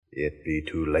It be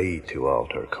too late to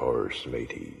alter course,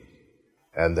 mateys,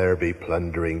 and there be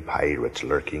plundering pirates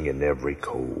lurking in every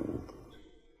cove.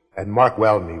 And mark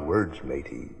well me words,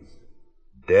 mateys,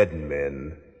 dead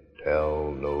men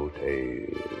tell no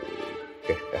tales.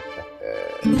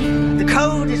 The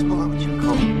code is more what you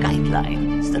call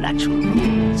guidelines than actual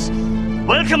rules.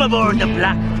 Welcome aboard the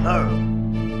Black Pearl.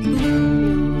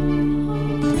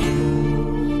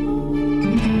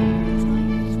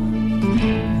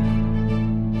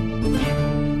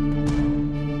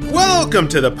 Welcome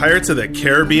to the Pirates of the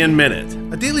Caribbean Minute,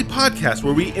 a daily podcast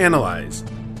where we analyze,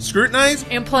 scrutinize,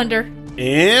 and plunder.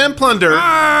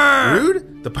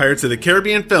 Rude, the Pirates of the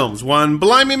Caribbean films, one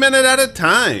blimey minute at a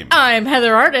time. I'm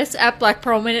Heather Artist at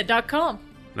blackpearlminute.com.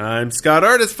 I'm Scott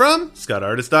Artist from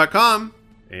scottartist.com.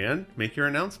 And make your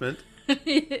announcement.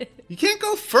 You can't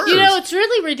go first. You know, it's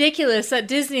really ridiculous that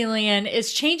Disneyland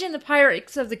is changing the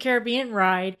Pirates of the Caribbean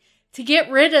ride to get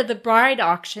rid of the bride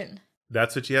auction.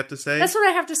 That's what you have to say? That's what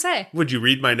I have to say. Would you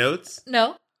read my notes?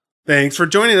 No. Thanks for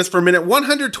joining us for minute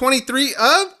 123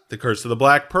 of The Curse of the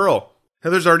Black Pearl.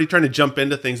 Heather's already trying to jump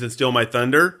into things and steal my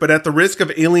thunder, but at the risk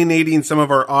of alienating some of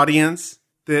our audience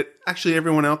that actually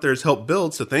everyone out there has helped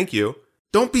build, so thank you.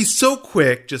 Don't be so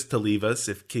quick just to leave us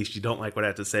in case you don't like what I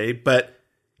have to say, but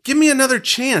give me another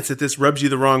chance if this rubs you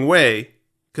the wrong way,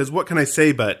 because what can I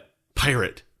say but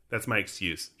pirate? That's my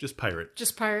excuse. Just pirate.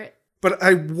 Just pirate. But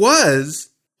I was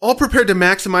all prepared to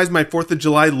maximize my 4th of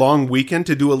July long weekend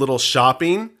to do a little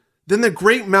shopping. Then the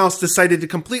Great Mouse decided to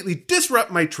completely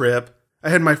disrupt my trip. I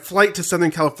had my flight to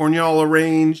Southern California all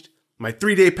arranged, my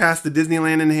 3-day pass to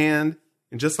Disneyland in hand,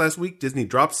 and just last week, Disney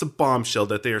drops a bombshell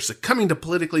that they are succumbing to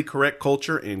politically correct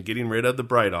culture and getting rid of the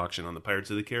bride auction on the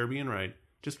Pirates of the Caribbean ride.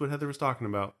 Just what Heather was talking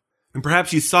about. And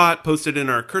perhaps you saw it posted in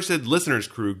our Cursed Listeners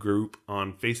Crew group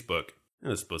on Facebook. I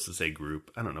was supposed to say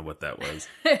group. I don't know what that was.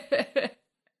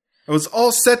 I was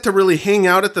all set to really hang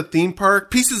out at the theme park.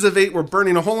 Pieces of 8 were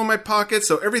burning a hole in my pocket,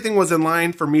 so everything was in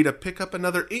line for me to pick up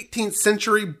another 18th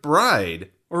century bride,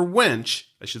 or wench,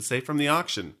 I should say, from the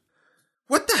auction.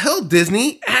 What the hell,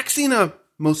 Disney? Axing a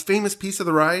most famous piece of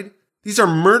the ride? These are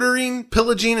murdering,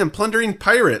 pillaging, and plundering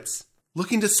pirates,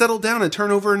 looking to settle down and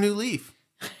turn over a new leaf.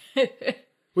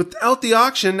 Without the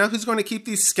auction, now who's going to keep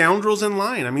these scoundrels in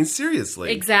line? I mean,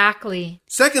 seriously. Exactly.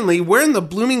 Secondly, where in the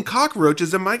blooming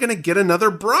cockroaches am I going to get another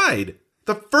bride?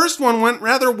 The first one went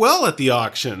rather well at the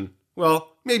auction.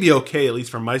 Well, maybe okay, at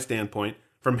least from my standpoint.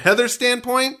 From Heather's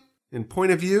standpoint, and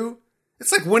point of view,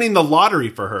 it's like winning the lottery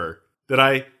for her that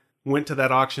I went to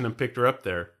that auction and picked her up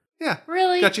there. Yeah.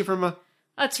 Really? Got you from a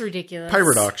That's ridiculous.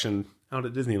 pirate auction out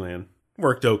at Disneyland.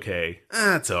 Worked okay.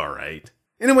 That's all right.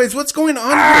 Anyways, what's going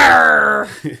on here?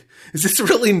 Is this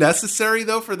really necessary,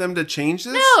 though, for them to change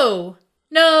this?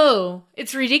 No.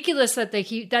 It's ridiculous that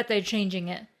they're changing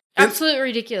it. Absolutely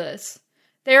ridiculous.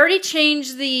 They already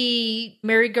changed the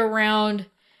merry-go-round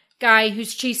guy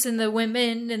who's chasing the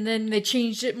women, and then they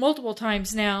changed it multiple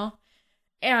times now.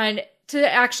 And to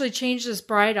actually change this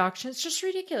bride auction, it's just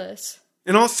ridiculous.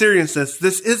 In all seriousness,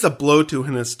 this is a blow to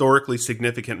an historically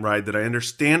significant ride that I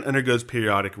understand undergoes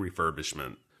periodic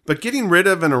refurbishment. But getting rid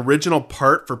of an original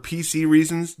part for PC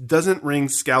reasons doesn't ring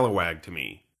scalawag to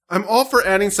me. I'm all for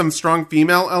adding some strong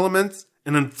female elements,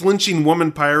 an unflinching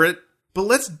woman pirate, but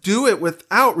let's do it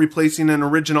without replacing an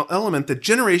original element that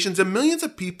generations and millions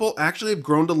of people actually have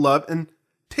grown to love and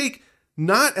take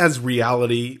not as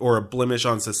reality or a blemish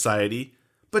on society,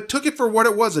 but took it for what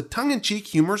it was, a tongue-in-cheek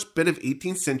humorous bit of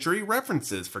 18th century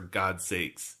references, for God's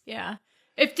sakes. Yeah.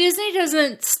 If Disney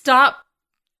doesn't stop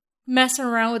messing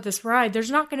around with this ride,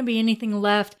 there's not going to be anything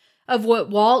left of what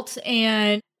Walt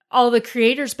and all the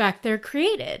creators back there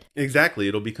created. Exactly.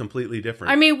 It'll be completely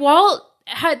different. I mean,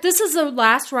 this is the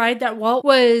last ride that Walt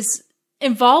was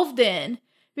involved in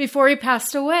before he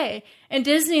passed away. And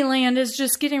Disneyland is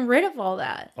just getting rid of all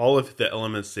that. All of the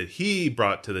elements that he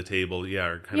brought to the table,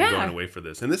 are kind of going away for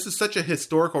this. And this is such a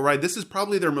historical ride. This is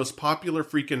probably their most popular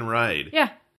freaking ride.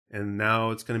 Yeah. And now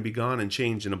it's going to be gone and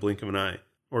change in a blink of an eye.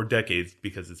 Or decades,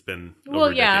 because it's been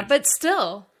over decades. But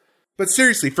still. But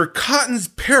seriously, for Cotton's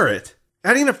Parrot,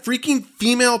 adding a freaking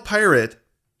female pirate,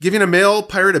 giving a male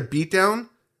pirate a beatdown,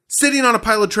 sitting on a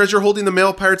pile of treasure holding the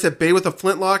male pirates at bay with a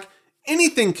flintlock,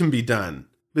 anything can be done.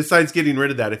 Besides getting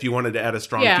rid of that if you wanted to add a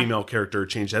strong female character or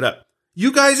change that up.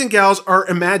 You guys and gals are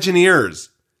Imagineers.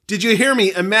 Did you hear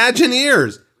me?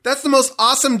 Imagineers. That's the most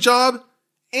awesome job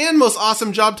and most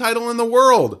awesome job title in the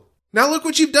world. Now look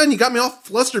what you've done. You got me all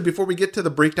flustered before we get to the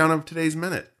breakdown of today's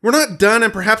minute. We're not done,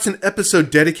 and perhaps an episode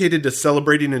dedicated to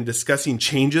celebrating and discussing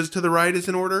changes to the ride is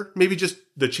in order. Maybe just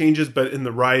the changes, but in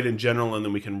the ride in general, and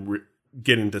then we can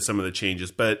get into some of the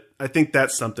changes, but I think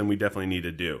that's something we definitely need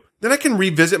to do. Then I can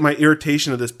revisit my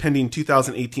irritation of this pending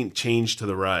 2018 change to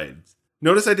the rides.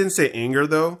 Notice I didn't say anger,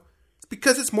 though. It's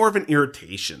because it's more of an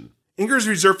irritation. Anger is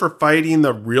reserved for fighting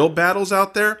the real battles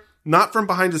out there, not from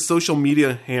behind a social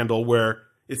media handle where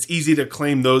it's easy to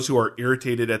claim those who are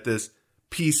irritated at this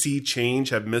PC change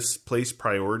have misplaced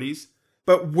priorities.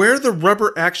 But where the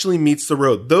rubber actually meets the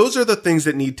road, those are the things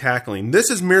that need tackling. This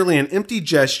is merely an empty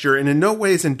gesture and in no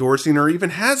way is endorsing or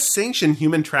even has sanctioned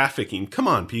human trafficking. Come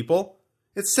on, people.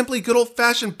 It's simply good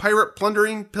old-fashioned pirate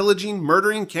plundering, pillaging,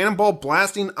 murdering, cannonball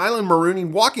blasting, island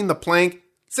marooning, walking the plank,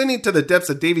 sending to the depths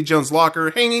of Davy Jones' locker,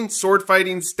 hanging, sword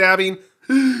fighting, stabbing,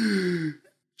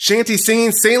 shanty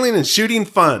singing, sailing, and shooting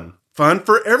fun. Fun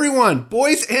for everyone,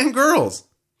 boys and girls.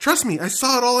 Trust me, I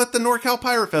saw it all at the NorCal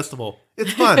Pirate Festival.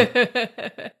 It's fun.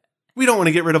 We don't want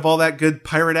to get rid of all that good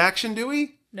pirate action, do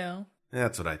we? No.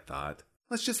 That's what I thought.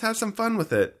 Let's just have some fun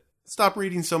with it. Stop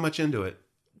reading so much into it.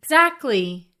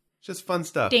 Exactly. Just fun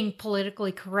stuff. Dang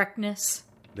politically correctness.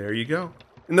 There you go.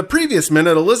 In the previous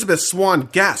minute, Elizabeth Swann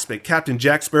gasped at Captain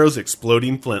Jack Sparrow's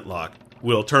exploding flintlock.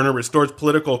 Will Turner restores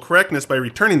political correctness by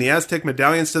returning the Aztec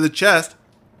medallions to the chest.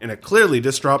 And a clearly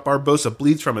distraught Barbossa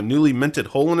bleeds from a newly minted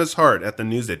hole in his heart at the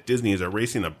news that Disney is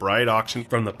erasing the bride auction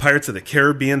from the Pirates of the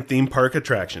Caribbean theme park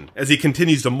attraction. As he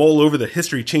continues to mull over the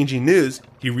history-changing news,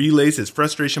 he relays his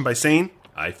frustration by saying,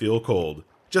 "I feel cold,"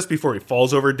 just before he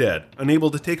falls over dead, unable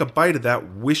to take a bite of that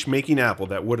wish-making apple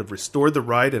that would have restored the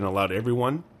ride and allowed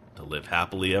everyone to live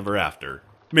happily ever after.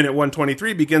 Minute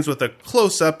 123 begins with a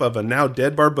close-up of a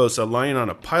now-dead Barbossa lying on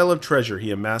a pile of treasure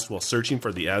he amassed while searching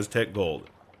for the Aztec gold.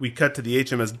 We cut to the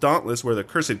HMS Dauntless, where the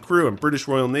cursed crew and British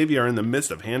Royal Navy are in the midst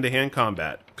of hand-to-hand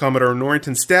combat. Commodore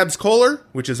Norrington stabs Kohler,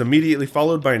 which is immediately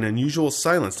followed by an unusual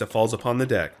silence that falls upon the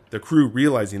deck, the crew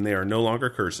realizing they are no longer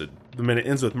cursed. The minute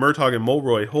ends with Murtaugh and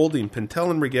Mulroy holding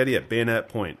Pintel and Rigetti at bayonet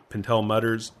point. Pintel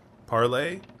mutters,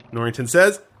 "Parley?" Norrington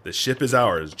says, "The ship is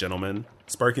ours, gentlemen,"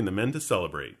 sparking the men to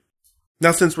celebrate.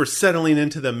 Now, since we're settling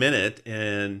into the minute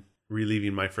and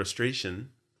relieving my frustration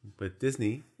with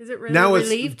Disney. Is it really now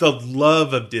relieved? It's the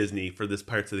love of Disney for this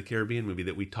Pirates of the Caribbean movie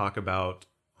that we talk about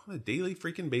on a daily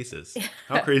freaking basis.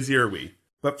 How crazy are we?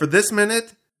 But for this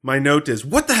minute, my note is,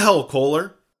 what the hell,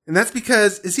 Kohler? And that's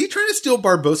because, is he trying to steal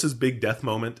Barbossa's big death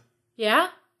moment? Yeah?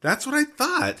 That's what I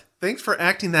thought. Thanks for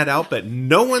acting that out, but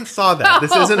no one saw that.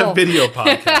 This isn't a video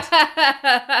podcast.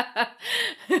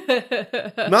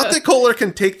 Not that Kohler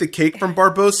can take the cake from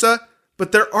Barbossa,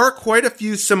 but there are quite a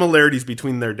few similarities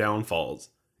between their downfalls.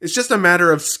 It's just a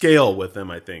matter of scale with them,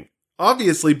 I think.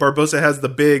 Obviously, Barbossa has the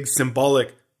big,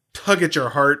 symbolic,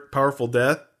 tug-at-your-heart, powerful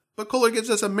death, but Kohler gives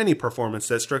us a mini performance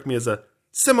that struck me as a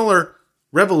similar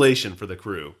revelation for the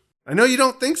crew. I know you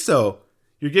don't think so.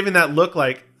 You're giving that look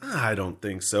like, I don't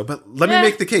think so, but let me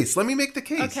make the case. Let me make the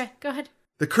case. Okay, go ahead.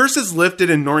 The curse is lifted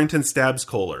and Norrington stabs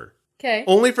Kohler. Okay.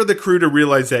 Only for the crew to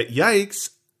realize that, yikes,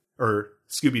 or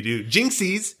Scooby-Doo,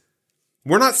 jinxies,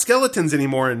 we're not skeletons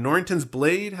anymore, and Norrington's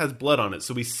blade has blood on it,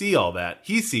 so we see all that.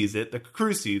 He sees it, the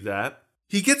crew sees that.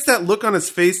 He gets that look on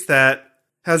his face that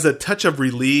has a touch of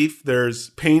relief. There's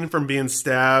pain from being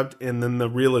stabbed, and then the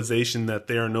realization that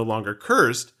they are no longer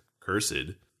cursed,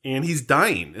 and he's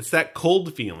dying. It's that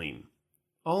cold feeling.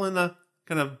 All in a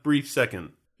kind of brief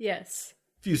second. Yes.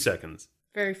 Few seconds.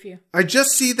 Very few. I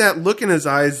just see that look in his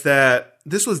eyes that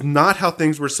this was not how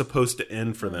things were supposed to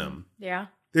end for them. Yeah.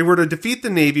 They were to defeat the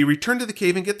Navy, return to the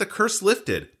cave, and get the curse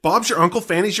lifted. Bob's your uncle,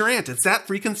 Fanny's your aunt. It's that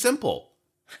freaking simple.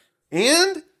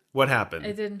 And what happened?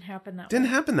 It didn't happen that way. Didn't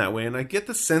happen that way, and I get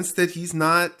the sense that he's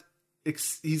not...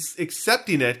 he's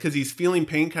accepting it because he's feeling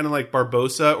pain kind of like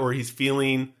Barbossa, or he's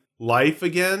feeling life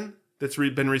again that's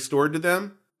been restored to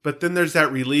them. But then there's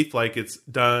that relief, like it's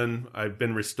done, I've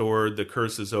been restored, the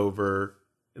curse is over,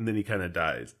 and then he kind of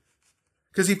dies.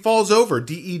 Because he falls over,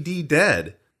 D-E-D,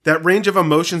 dead. That range of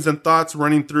emotions and thoughts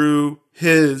running through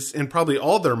his and probably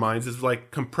all their minds is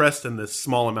like compressed in this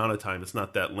small amount of time. It's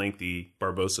not that lengthy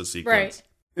Barbossa sequence. Right.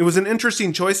 It was an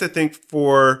interesting choice, I think,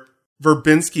 for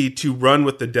Verbinski to run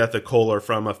with the death of Kohler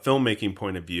from a filmmaking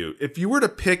point of view. If you were to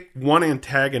pick one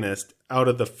antagonist out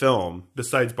of the film,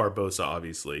 besides Barbossa,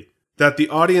 obviously, that the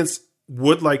audience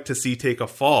would like to see take a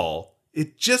fall,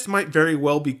 it just might very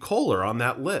well be Kohler on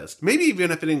that list. Maybe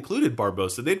even if it included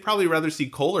Barbossa. They'd probably rather see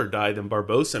Kohler die than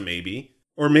Barbossa, maybe.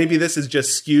 Or maybe this is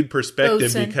just skewed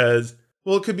perspective because...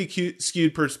 Well, it could be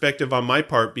skewed perspective on my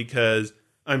part because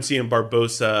I'm seeing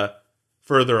Barbossa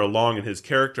further along in his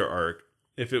character arc.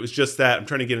 If it was just that, I'm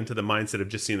trying to get into the mindset of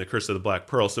just seeing the Curse of the Black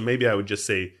Pearl. So maybe I would just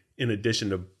say in addition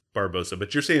to Barbossa.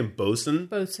 But you're saying Bosun?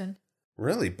 Bosun.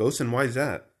 Really? Bosun? Why is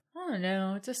that? I don't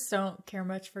know. I just don't care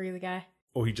much for the guy.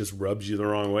 Oh, he just rubs you the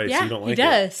wrong way, Yeah, so you don't like it. he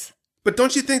does. But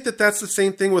don't you think that that's the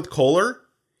same thing with Kohler?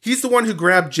 He's the one who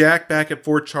grabbed Jack back at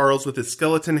Fort Charles with his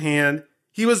skeleton hand.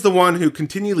 He was the one who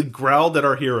continually growled at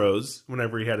our heroes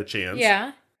whenever he had a chance.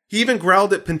 Yeah. He even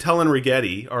growled at Pintel and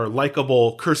Rigetti, our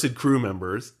likable, cursed crew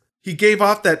members. He gave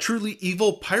off that truly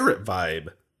evil pirate vibe.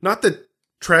 Not the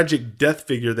tragic death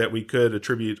figure that we could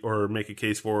attribute or make a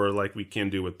case for like we can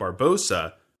do with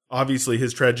Barbossa. Obviously,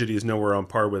 his tragedy is nowhere on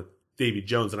par with Davy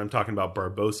Jones, and I'm talking about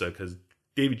Barbossa because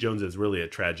Davy Jones is really a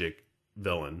tragic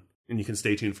villain. And you can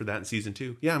stay tuned for that in season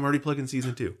 2. Yeah, I'm already plugging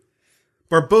season 2.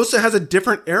 Barbossa has a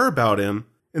different air about him.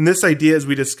 And this idea, as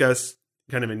we discussed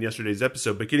kind of in yesterday's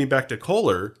episode, but getting back to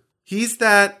Kohler, he's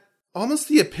that almost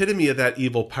the epitome of that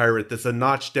evil pirate that's a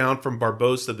notch down from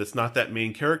Barbossa that's not that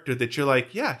main character that you're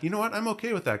like, yeah, you know what? I'm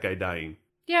okay with that guy dying.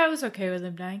 Yeah, I was okay with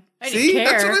him dying. I See, didn't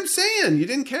care. That's what I'm saying. You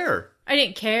didn't care. I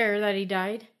didn't care that he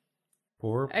died.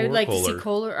 Poor I would like Kohler. to see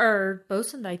Kohler or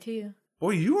Bosun die too.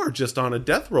 Boy, you are just on a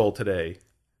death roll today.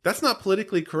 That's not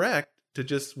politically correct to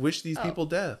just wish these people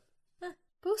death.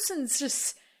 Bosun's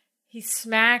just... He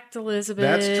smacked Elizabeth.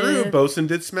 That's true. Bosun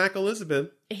did smack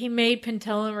Elizabeth. He made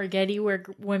Pintel and Rigetti wear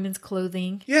women's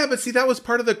clothing. Yeah, but see, that was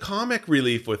part of the comic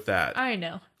relief with that. I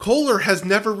know. Kohler has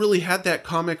never really had that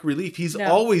comic relief. He's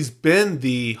always been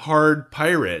the hard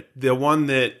pirate. The one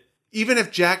that, even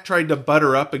if Jack tried to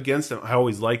butter up against him, I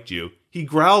always liked you, he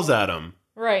growls at him.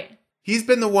 Right. He's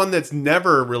been the one that's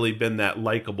never really been that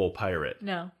likable pirate.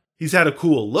 No. He's had a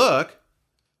cool look,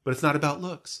 but it's not about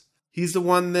looks. He's the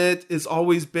one that has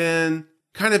always been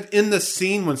kind of in the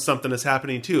scene when something is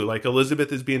happening too. Like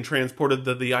Elizabeth is being transported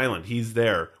to the island. He's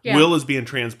there. Yeah. Will is being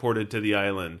transported to the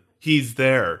island. He's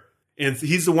there. And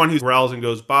he's the one who growls and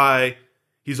goes by.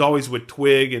 He's always with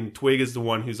Twig, and Twig is the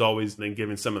one who's always been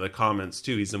giving some of the comments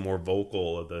too. He's the more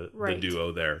vocal of the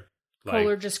duo there.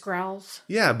 Kohler just growls.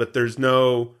 Yeah, but there's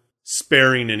no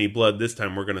sparing any blood this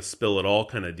time. We're going to spill it all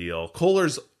kind of deal.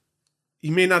 Kohler's, he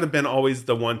may not have been always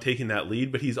the one taking that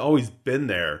lead, but he's always been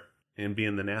there and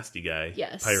being the nasty guy,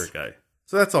 pirate guy.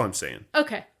 So that's all I'm saying.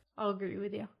 Okay, I'll agree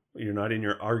with you. You're not in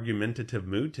your argumentative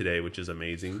mood today, which is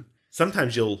amazing.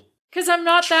 Sometimes you'll... Because I'm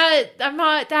not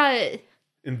that...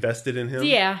 Invested in him?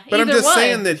 Yeah, but I'm just way.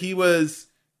 saying that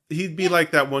he'd be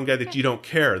like that one guy that you don't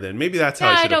care then. Maybe that's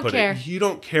how I should have put it. You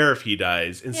don't care if he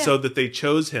dies. And so that they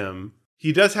chose him.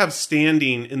 He does have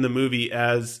standing in the movie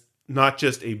as not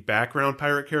just a background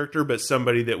pirate character, but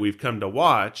somebody that we've come to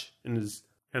watch and is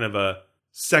kind of a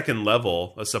second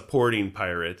level, a supporting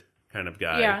pirate kind of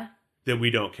guy. Yeah. That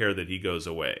we don't care that he goes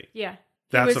away. Yeah.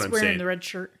 That's what I'm saying. He was wearing the red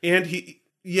shirt. And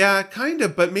yeah, kind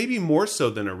of, but maybe more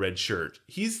so than a red shirt.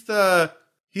 He's the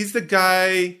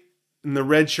guy in the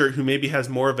red shirt who maybe has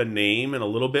more of a name and a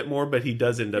little bit more, but he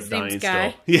does end up dying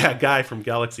still. Yeah, Guy from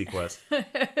Galaxy Quest.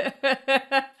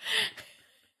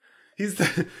 He's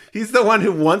the one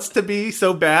who wants to be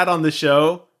so bad on the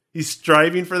show. He's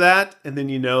striving for that, and then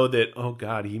you know that, oh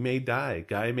God, he may die.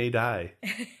 Guy may die.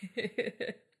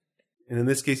 And in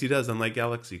this case, he does, unlike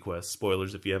Galaxy Quest.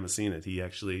 Spoilers if you haven't seen it. He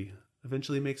actually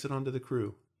eventually makes it onto the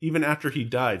crew. Even after he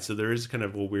died, so there is kind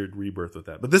of a weird rebirth with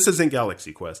that. But this isn't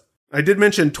Galaxy Quest. I did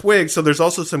mention Twig, so there's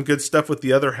also some good stuff with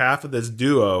the other half of this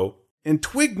duo. And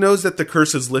Twig knows that the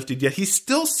curse is lifted, yet he's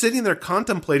still sitting there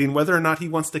contemplating whether or not he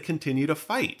wants to continue to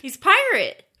fight. He's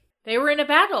pirate. They were in a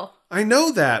battle. I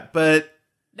know that, but...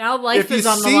 Now life is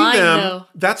on the line, though.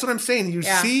 That's what I'm saying. You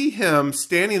see him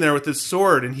standing there with his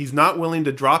sword, and he's not willing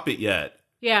to drop it yet.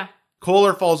 Yeah.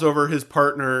 Kohler falls over. His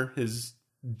partner, his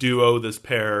duo, this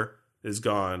pair, is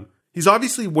gone. He's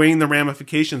obviously weighing the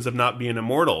ramifications of not being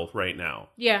immortal right now.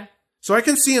 Yeah. So I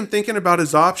can see him thinking about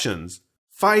his options.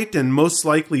 Fight and most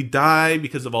likely die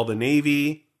because of all the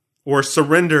Navy, or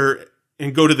surrender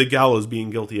and go to the gallows being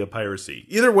guilty of piracy.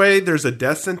 Either way, there's a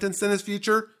death sentence in his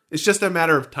future. It's just a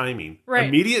matter of timing. Right.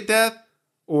 Immediate death,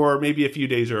 or maybe a few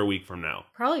days or a week from now.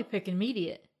 Probably pick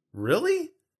immediate.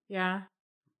 Really? Yeah.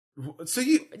 So do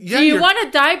you want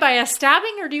to die by a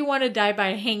stabbing, or do you want to die by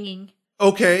a hanging?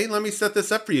 Okay, let me set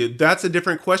this up for you. That's a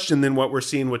different question than what we're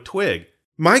seeing with Twig.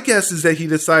 My guess is that he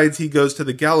decides he goes to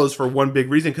the gallows for one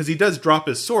big reason, because he does drop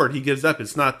his sword. He gives up.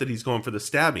 It's not that he's going for the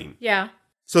stabbing. Yeah.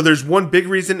 So there's one big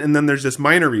reason, and then there's this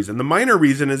minor reason. The minor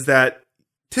reason is that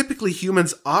typically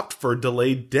humans opt for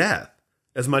delayed death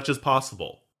as much as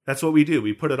possible. That's what we do.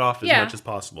 We put it off as much as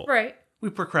possible. Right. We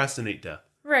procrastinate death.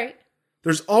 Right.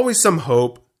 There's always some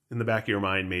hope in the back of your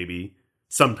mind, maybe.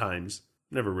 Sometimes.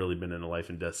 Never really been in a life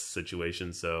and death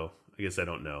situation, so I guess I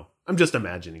don't know. I'm just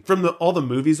imagining. From all the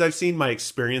movies I've seen, my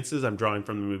experiences, I'm drawing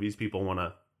from the movies, people want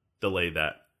to delay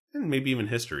that. And maybe even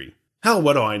history. Hell,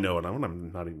 what do I know? And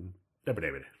I'm not even...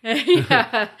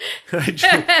 Yeah.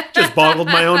 I just boggled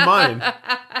my own mind.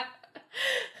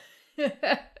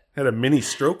 had a mini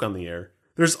stroke on the air.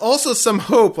 There's also some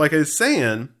hope, like I was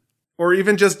saying, or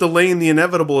even just delaying the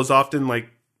inevitable is often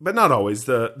but not always,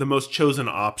 the most chosen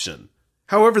option.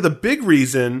 However, the big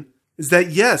reason is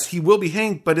that yes, he will be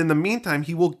hanged, but in the meantime,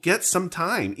 he will get some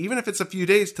time, even if it's a few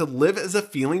days, to live as a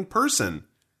feeling person,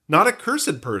 not a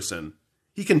cursed person.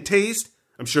 He can taste.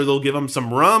 I'm sure they'll give him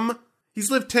some rum. He's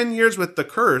lived 10 years with the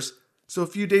curse, so a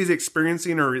few days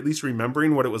experiencing or at least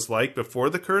remembering what it was like before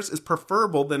the curse is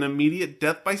preferable than immediate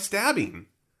death by stabbing.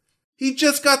 He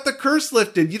just got the curse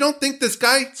lifted. You don't think this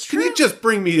guy... Can you just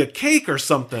bring me a cake or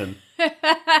something?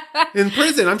 In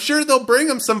prison, I'm sure they'll bring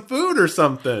him some food or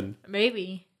something.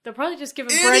 Maybe. They'll probably just give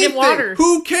him bread and water.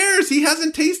 Who cares? He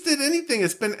hasn't tasted anything.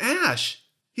 It's been ash.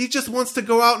 He just wants to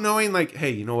go out knowing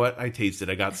hey, you know what? I tasted.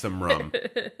 I got some rum.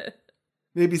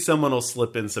 Maybe someone will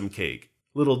slip in some cake.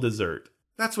 Little dessert.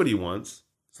 That's what he wants.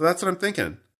 So that's what I'm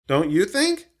thinking. Don't you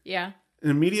think? Yeah.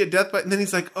 An immediate death and then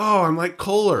he's like, oh, I'm like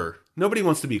Kohler. Nobody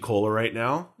wants to be Kohler right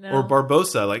now. No. Or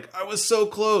Barbossa. I was so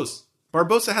close.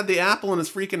 Barbossa had the apple in his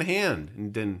freaking hand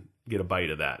and didn't get a bite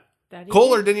of that.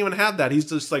 Kohler didn't even have that. He's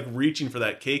just reaching for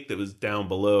that cake that was down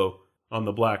below on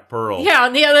the Black Pearl. Yeah,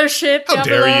 on the other ship. How down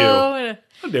dare below. you?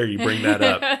 How dare you bring that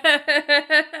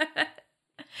up?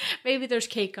 Maybe there's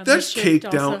cake on There's the cake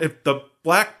ship down. also. If the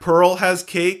Black Pearl has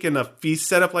cake and a feast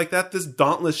set up like that, this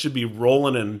Dauntless should be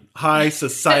rolling in high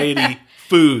society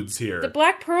foods here. The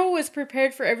Black Pearl was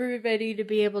prepared for everybody to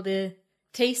be able to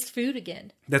taste food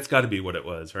again. That's got to be what it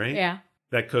was, right? Yeah.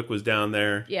 That cook was down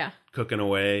there Yeah. cooking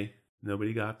away.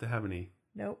 Nobody got to have any.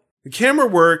 Nope. The camera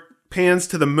work pans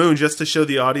to the moon just to show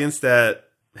the audience that,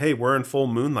 hey, we're in full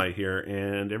moonlight here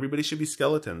and everybody should be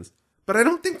skeletons. But I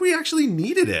don't think we actually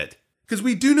needed it. Because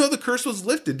we do know the curse was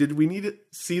lifted. Did we need to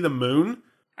see the moon?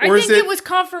 I think it was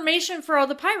confirmation for all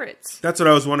the pirates. That's what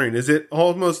I was wondering. Is it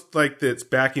almost like it's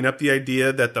backing up the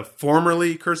idea that the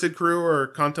formerly cursed crew are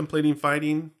contemplating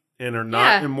fighting and are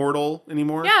not immortal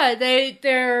anymore? Yeah,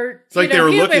 they're it's like they were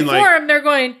looking form, they're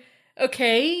going,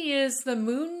 okay, is the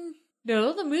moon...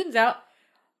 No, the moon's out.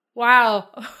 Wow.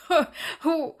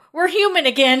 We're human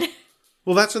again.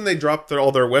 Well, that's when they drop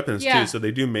all their weapons, Yeah. too. So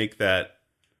they do make that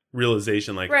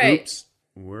realization Right. oops,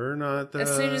 we're not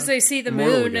As soon as they see the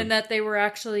immortal moon again. and that they were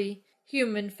actually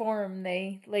human form,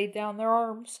 they laid down their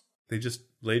arms. They just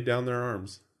laid down their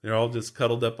arms. They're all just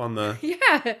cuddled up on the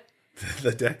Yeah.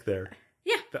 the deck there.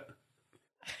 Yeah.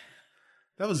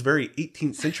 That was very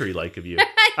 18th century like of you.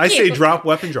 I say drop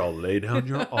weapons, you'll lay down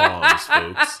your arms,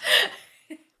 folks.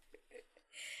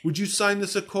 Would you sign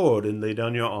this accord and lay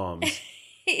down your arms?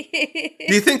 Do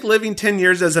you think living 10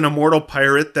 years as an immortal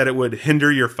pirate that it would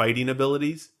hinder your fighting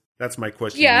abilities? That's my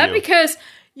question Yeah, to you. because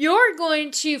you're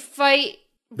going to fight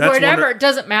That's whatever. wonder- It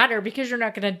doesn't matter because you're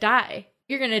not going to die.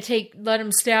 You're going to let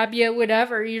them stab you,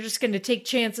 whatever. You're just going to take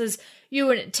chances you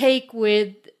wouldn't take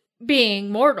with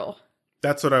being mortal.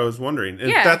 That's what I was wondering. And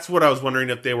Yeah. that's what I was wondering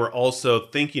if they were also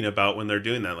thinking about when they're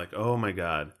doing that. Oh my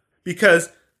God. Because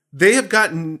they have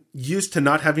gotten used to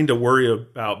not having to worry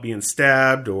about being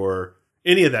stabbed or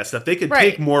any of that stuff. They could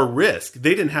take more risk.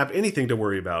 They didn't have anything to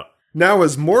worry about. Now,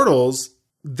 as mortals,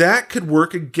 that could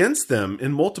work against them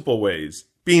in multiple ways.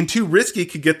 Being too risky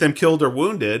could get them killed or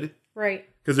wounded. Right.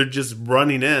 Because they're just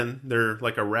running in. They're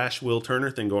like a rash Will Turner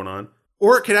thing going on.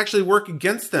 Or it could actually work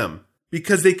against them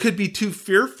because they could be too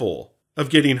fearful of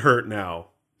getting hurt now.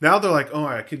 Now they're like, oh,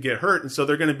 I could get hurt. And so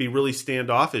they're going to be really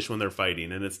standoffish when they're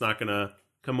fighting. And it's not going to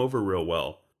come over real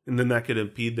well. And then that could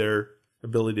impede their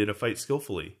ability to fight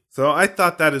skillfully. So I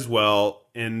thought that as well.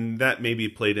 And that maybe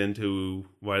played into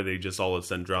why they just all of a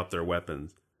sudden dropped their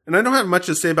weapons. And I don't have much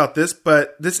to say about this,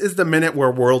 but this is the minute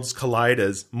where worlds collide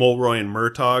as Mulroy and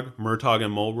Murtaugh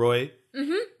and Mulroy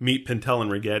meet Pintel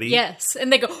and Ragetti. Yes.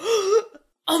 And they go,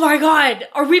 oh my God,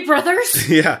 are we brothers?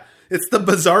 Yeah. It's the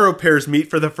Bizarro pairs meet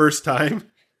for the first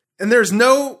time. And there's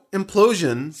no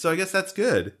implosion, so I guess that's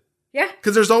good. Yeah.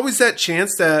 Because there's always that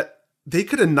chance that they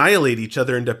could annihilate each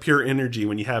other into pure energy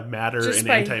when you have matter Just and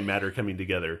by- antimatter coming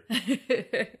together.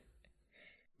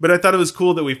 But I thought it was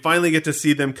cool that we finally get to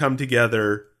see them come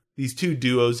together. These two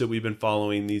duos that we've been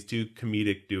following, these two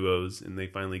comedic duos, and they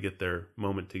finally get their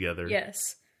moment together.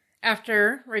 Yes.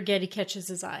 After Ragetti catches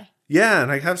his eye. Yeah,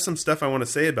 and I have some stuff I want to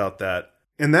say about that.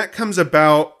 And that comes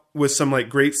about with some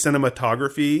great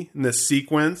cinematography in this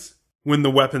sequence when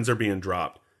the weapons are being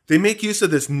dropped. They make use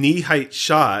of this knee-height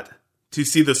shot to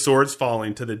see the swords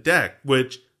falling to the deck,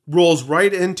 which rolls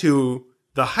right into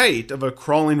the height of a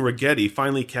crawling Ragetti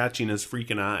finally catching his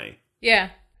freaking eye. Yeah.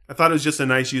 I thought it was just a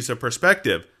nice use of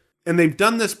perspective. And they've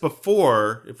done this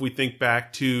before, if we think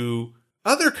back to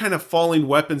other kind of falling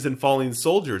weapons and falling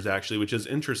soldiers, actually, which is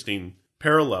interesting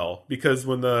parallel. Because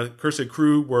when the Cursed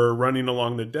Crew were running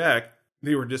along the deck,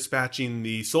 they were dispatching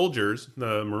the soldiers,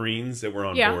 the Marines that were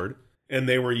on Yeah. board, and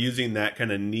they were using that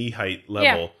kind of knee height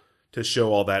level to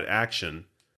show all that action.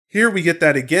 Here we get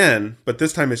that again, but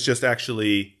this time it's just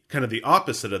actually kind of the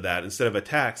opposite of that. Instead of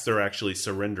attacks, they're actually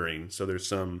surrendering. So there's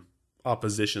some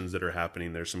oppositions that are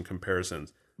happening. There's some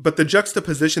comparisons. But the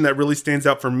juxtaposition that really stands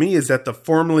out for me is that the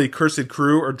formerly cursed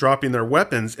crew are dropping their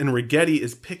weapons and Rigetti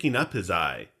is picking up his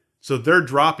eye. So they're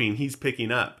dropping, he's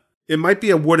picking up. It might be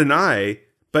a wooden eye,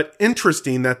 but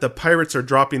interesting that the pirates are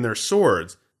dropping their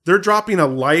swords. They're dropping a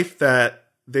life that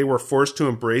they were forced to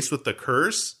embrace with the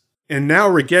curse. And now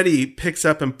Rigetti picks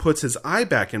up and puts his eye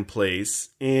back in place.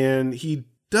 And he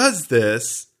does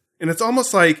this. And it's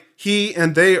almost like he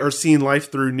and they are seeing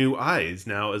life through new eyes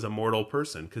now as a mortal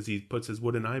person. Because he puts his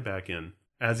wooden eye back in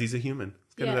as he's a human.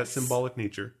 It's kind of that symbolic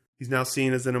nature. He's now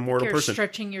seen as an immortal You're person.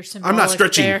 stretching your symbolic I'm not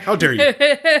stretching. there. How dare you?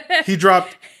 He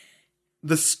dropped...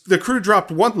 The crew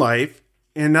dropped one life,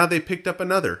 and now they picked up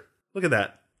another. Look at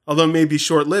that. Although it may be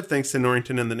short-lived thanks to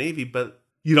Norrington and the Navy, but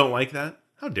you don't like that?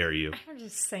 How dare you? I'm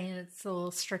just saying it's a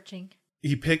little stretching.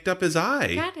 He picked up his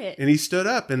eye. Got it. And he stood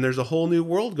up, and there's a whole new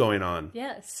world going on.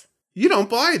 Yes. You don't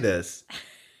buy this.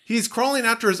 He's crawling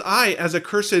after his eye as a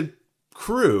cursed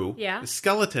crew. Yeah. A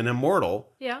skeleton, immortal.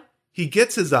 Yeah. He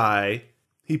gets his eye.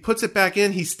 He puts it back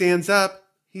in. He stands up.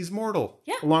 He's mortal.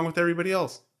 Yeah. Along with everybody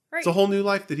else. Right. It's a whole new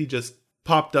life that he just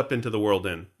popped up into the world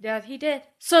in. Yeah, he did.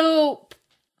 So,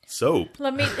 Soap.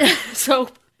 let me...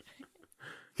 soap.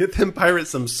 Get them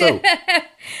pirates some soap.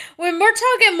 When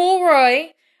Murtaugh and Mulroy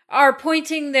are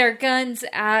pointing their guns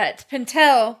at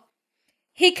Pentel,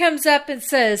 he comes up and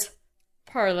says,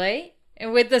 "Parlay."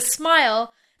 And with a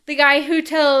smile, the guy who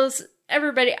tells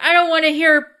everybody, "I don't want to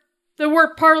hear the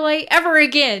word parlay ever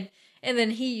again." And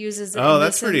then he uses it. Oh, in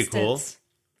that's this pretty cool. instance.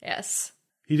 Yes.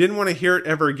 He didn't want to hear it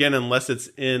ever again unless it's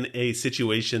in a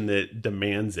situation that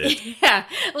demands it. Yeah,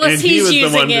 unless And he's he was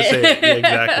using the one it. to say it. Yeah,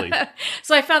 exactly.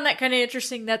 So I found that kind of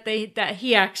interesting that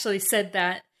he actually said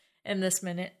that in this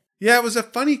minute. Yeah, it was a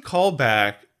funny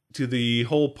callback to the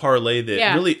whole parlay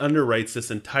that really underwrites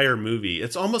this entire movie.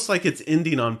 It's almost like it's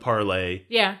ending on parlay.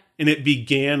 Yeah. And it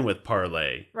began with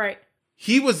parlay. Right.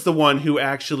 He was the one who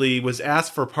actually was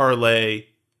asked for parlay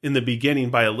in the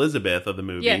beginning by Elizabeth of the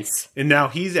movie. Yes. And now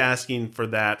he's asking for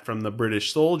that from the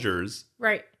British soldiers.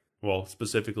 Right. Well,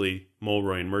 specifically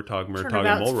Mulroy and Murtaugh and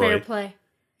Turnabout's Mulroy. fair play.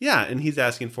 Yeah, and he's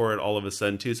asking for it all of a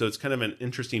sudden, too. So it's kind of an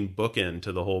interesting bookend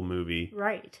to the whole movie.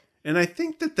 Right. And I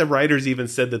think that the writers even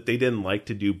said that they didn't like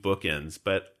to do bookends,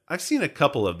 but I've seen a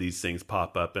couple of these things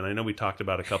pop up, and I know we talked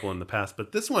about a couple in the past,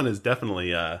 but this one is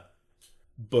definitely a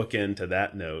bookend to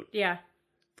that note. Yeah.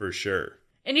 For sure.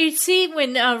 And you see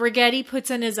when Rigetti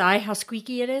puts in his eye how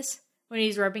squeaky it is when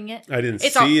he's rubbing it? I didn't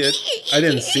It's see all- it. I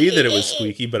didn't see that it was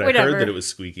squeaky, but I Whatever. heard that it was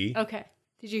squeaky. Okay.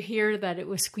 Did you hear that it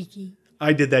was squeaky?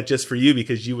 I did that just for you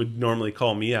because you would normally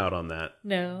call me out on that.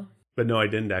 No. But no, I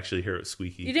didn't actually hear it was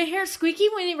squeaky. You didn't hear squeaky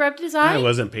when he rubbed his eye? I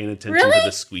wasn't paying attention Really? to the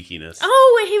squeakiness.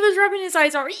 Oh, when he was rubbing his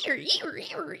eyes all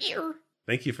ear.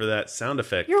 Thank you for that sound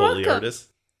effect, You're Foley welcome. artist.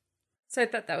 So I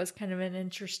thought that was kind of an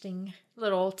interesting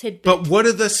little tidbit. But what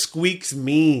do the squeaks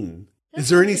mean? Is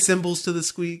there any symbols to the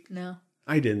squeak? No.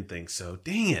 I didn't think so.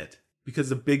 Dang it. Because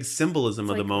the big symbolism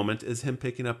It's of the like- moment is him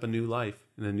picking up a new life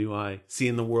and a new eye.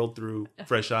 Seeing the world through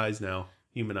fresh eyes now.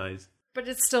 Human eyes. But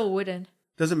it's still wooden.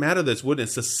 Doesn't matter that it's wooden.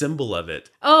 It's the symbol of it.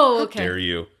 Oh, How okay. dare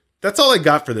you. That's all I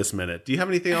got for this minute. Do you have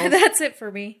anything else? That's it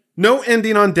for me. No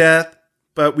ending on death,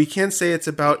 but we can say it's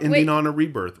about ending Wait. on a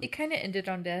rebirth. It kind of ended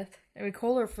on death. I mean,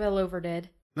 Kohler fell over dead.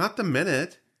 Not the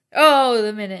minute. Oh,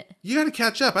 the minute. You got to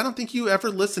catch up. I don't think you ever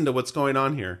listened to what's going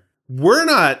on here. We're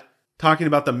not talking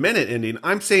about the minute ending.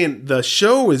 I'm saying the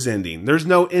show is ending. There's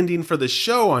no ending for the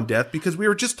show on death because we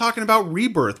were just talking about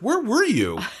rebirth. Where were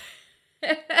you?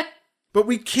 But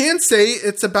we can say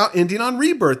it's about ending on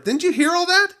rebirth. Didn't you hear all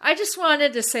that? I just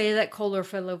wanted to say that Kohler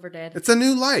fell over dead. It's a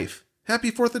new life.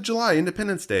 Happy 4th of July,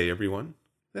 Independence Day, everyone.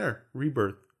 There,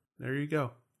 rebirth. There you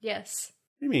go. Yes.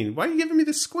 What do you mean? Why are you giving me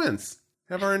the squints?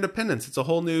 Have our independence. It's a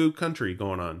whole new country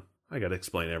going on. I got to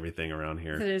explain everything around It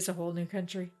here. is a whole new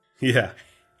country. Yeah.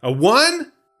 A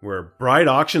one where bride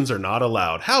auctions are not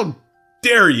allowed. How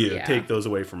dare you take those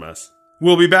away from us?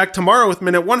 We'll be back tomorrow with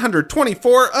minute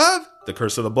 124 of The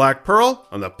Curse of the Black Pearl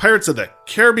on the Pirates of the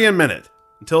Caribbean Minute.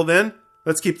 Until then,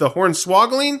 let's keep the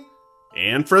hornswoggling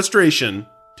and frustration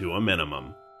to a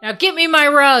minimum. Now get me my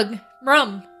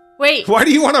rum. Wait. Why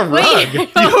do you want a rug?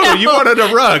 Wait, You wanted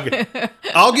a rug.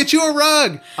 I'll get you a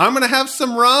rug. I'm going to have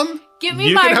some rum. Give me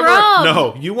You my can have rum.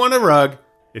 No, you want a rug.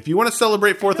 If you want to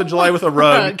celebrate 4th of July with a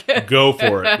rug, go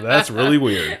for it. That's really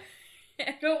weird.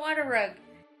 I don't want a rug.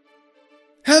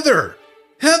 Heather!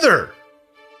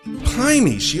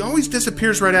 Piney, she always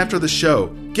disappears right after the show.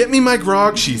 Get me my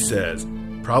grog, she says.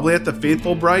 Probably at the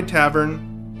Faithful Bride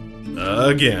Tavern.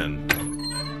 Again.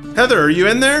 Heather, are you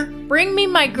in there? Bring me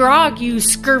my grog, you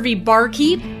scurvy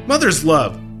barkeep. Mother's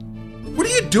love. What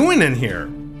are you doing in here?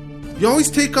 You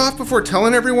always take off before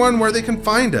telling everyone where they can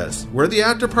find us, where the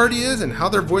after party is, and how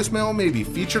their voicemail may be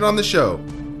featured on the show.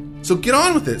 So get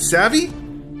on with it, savvy?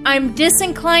 I'm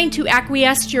disinclined to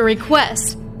acquiesce to your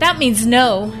request. That means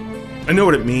no. I know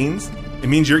what it means. It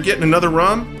means you're getting another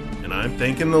rum, and I'm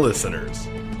thanking the listeners.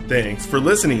 Thanks for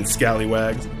listening,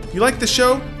 Scallywags. If you like the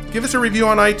show, give us a review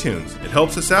on iTunes. It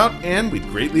helps us out, and we'd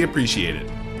greatly appreciate it.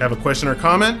 Have a question or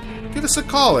comment? Give us a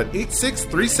call at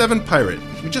 8637-PIRATE.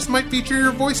 We just might feature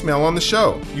your voicemail on the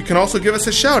show. You can also give us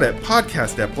a shout at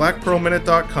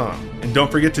podcast@blackpearlminute.com. And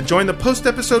don't forget to join the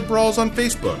post-episode brawls on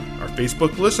Facebook, our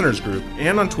Facebook listeners group,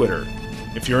 and on Twitter.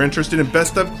 If you're interested in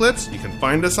best of clips, you can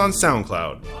find us on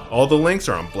SoundCloud. All the links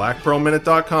are on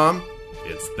blackpearlminute.com.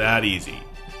 It's that easy.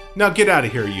 Now get out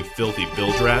of here, you filthy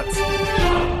bilge rats.